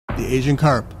The Asian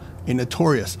carp, a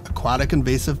notorious aquatic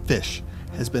invasive fish,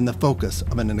 has been the focus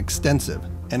of an extensive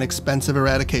and expensive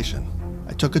eradication.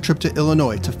 I took a trip to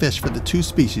Illinois to fish for the two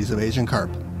species of Asian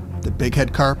carp, the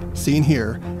bighead carp, seen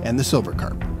here, and the silver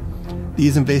carp.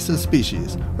 These invasive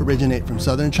species originate from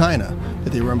southern China,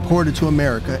 but they were imported to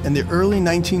America in the early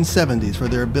 1970s for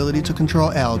their ability to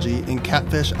control algae in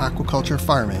catfish aquaculture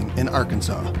farming in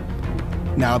Arkansas.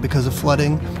 Now, because of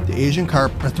flooding, the Asian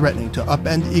carp are threatening to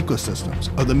upend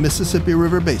ecosystems of the Mississippi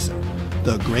River Basin,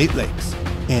 the Great Lakes,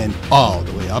 and all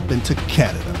the way up into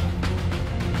Canada.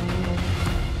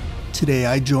 Today,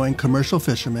 I join commercial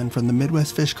fishermen from the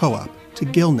Midwest Fish Co-op to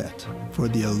gill net for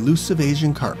the elusive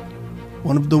Asian carp,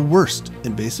 one of the worst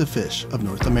invasive fish of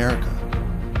North America.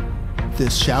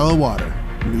 This shallow water,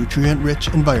 nutrient-rich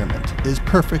environment is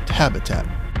perfect habitat.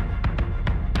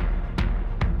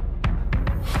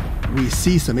 We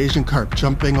see some Asian carp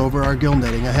jumping over our gill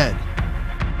netting ahead.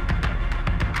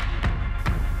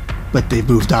 But they've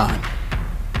moved on.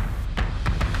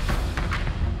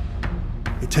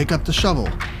 I take up the shovel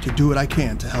to do what I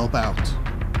can to help out.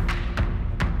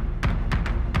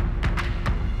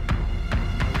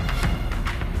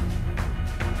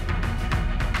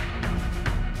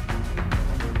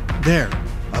 There,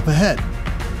 up ahead,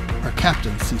 our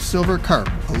captain sees silver carp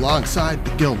alongside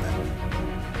the gill net.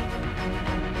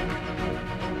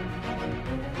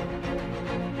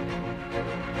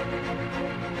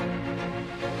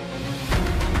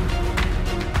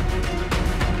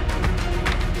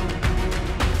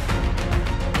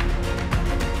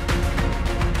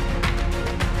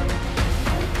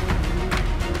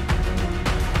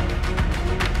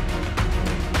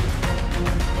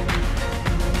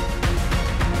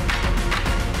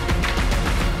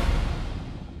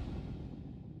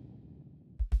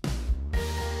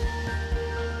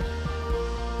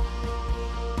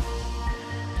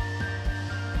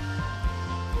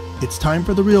 It's time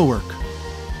for the real work.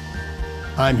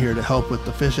 I'm here to help with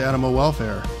the fish animal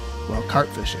welfare while carp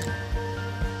fishing.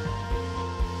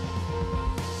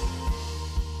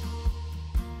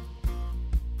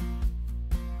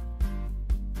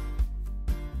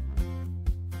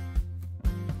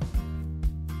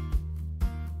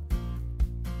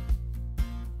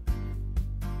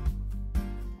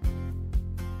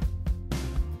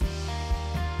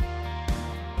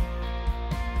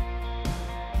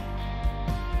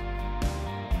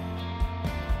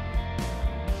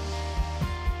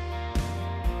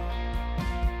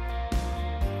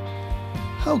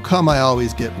 How come I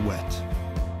always get wet?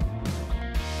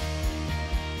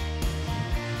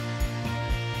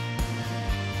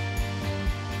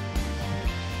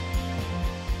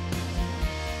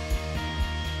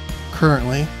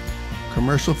 Currently,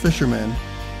 commercial fishermen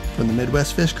from the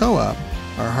Midwest Fish Co-op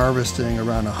are harvesting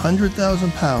around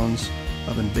 100,000 pounds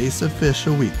of invasive fish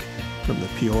a week from the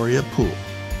Peoria pool.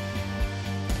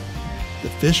 The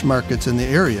fish markets in the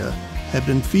area have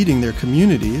been feeding their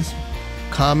communities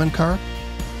common carp,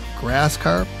 grass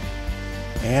carp,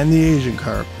 and the Asian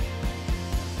carp,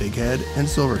 bighead and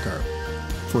silver carp,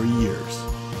 for years.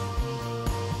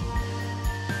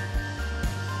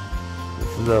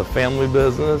 This is a family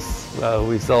business.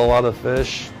 We sell a lot of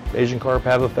fish. Asian carp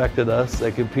have affected us.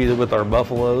 They competed with our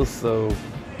buffaloes, so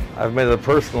I've made it a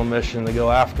personal mission to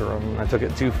go after them. I took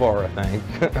it too far, I think.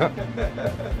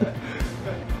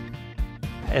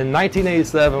 In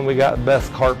 1987, we got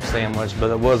best carp sandwich,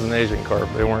 but it wasn't Asian carp.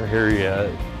 They weren't here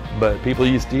yet. But people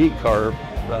used to eat carp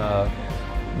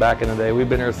back in the day. We've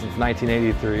been here since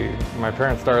 1983. My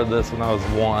parents started this when I was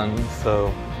 1, so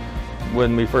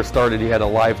when we first started, you had a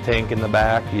live tank in the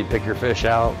back. You'd pick your fish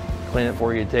out, clean it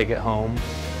for you, take it home.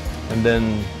 And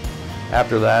then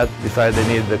after that, decided they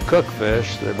needed to cook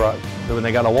fish. When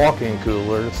they got a walk-in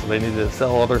cooler, so they needed to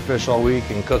sell other fish all week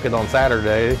and cook it on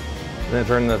Saturday. And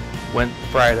then it went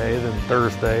Friday, then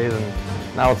Thursday, then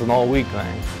now it's an all-week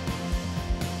thing.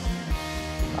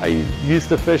 I used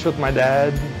to fish with my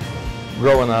dad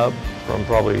growing up from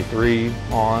probably 3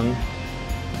 on.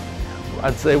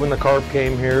 I'd say when the carp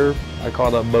came here, I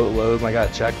caught up boatloads and I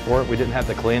got checked for it. We didn't have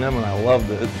to clean them and I loved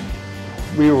it.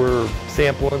 We were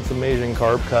sampling some Asian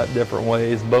carp cut different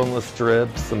ways, boneless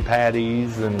strips, some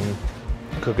patties, and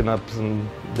cooking up some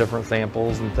different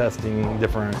samples and testing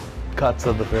different cuts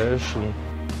of the fish. And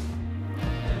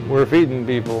we're feeding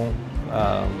people.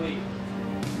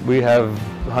 We have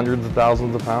hundreds of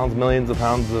thousands of pounds, millions of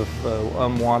pounds of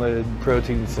unwanted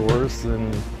protein source,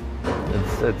 and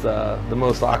it's the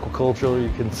most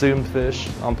aquaculturally consumed fish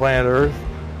on planet Earth.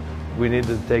 We need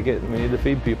to take it and we need to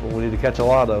feed people. We need to catch a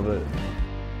lot of it.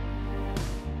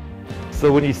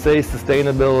 So when you say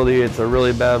sustainability, it's a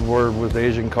really bad word with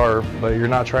Asian carp, but you're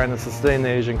not trying to sustain the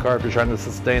Asian carp, you're trying to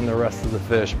sustain the rest of the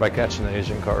fish by catching the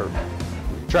Asian carp.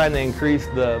 Trying to increase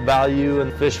the value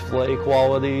and fish fillet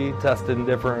quality, testing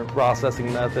different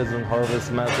processing methods and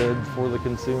harvest methods for the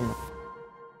consumer.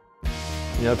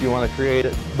 You know, if you want to create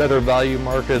better value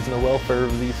markets and the welfare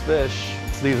of these fish,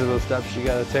 these are the steps you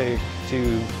got to take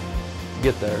to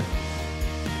get there.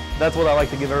 That's what I like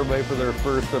to give everybody for their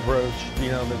first approach, you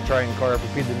know, to try and carp,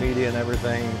 feed the media and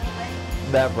everything,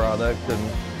 that product,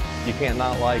 and you can't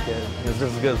not like it. It's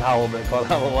just as good as halibut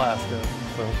caught out of Alaska.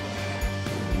 So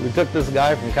we took this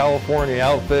guy from California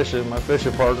out fishing. My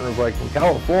fishing partner was like, from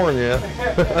California?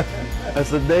 I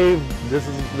said, Dave, this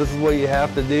is what you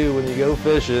have to do when you go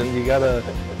fishing. You gotta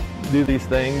do these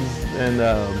things. And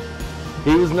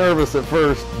he was nervous at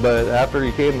first, but after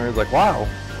he came there, he was like, wow.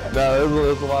 No, it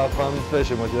was a lot of fun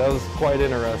fishing with you. That was quite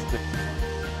interesting.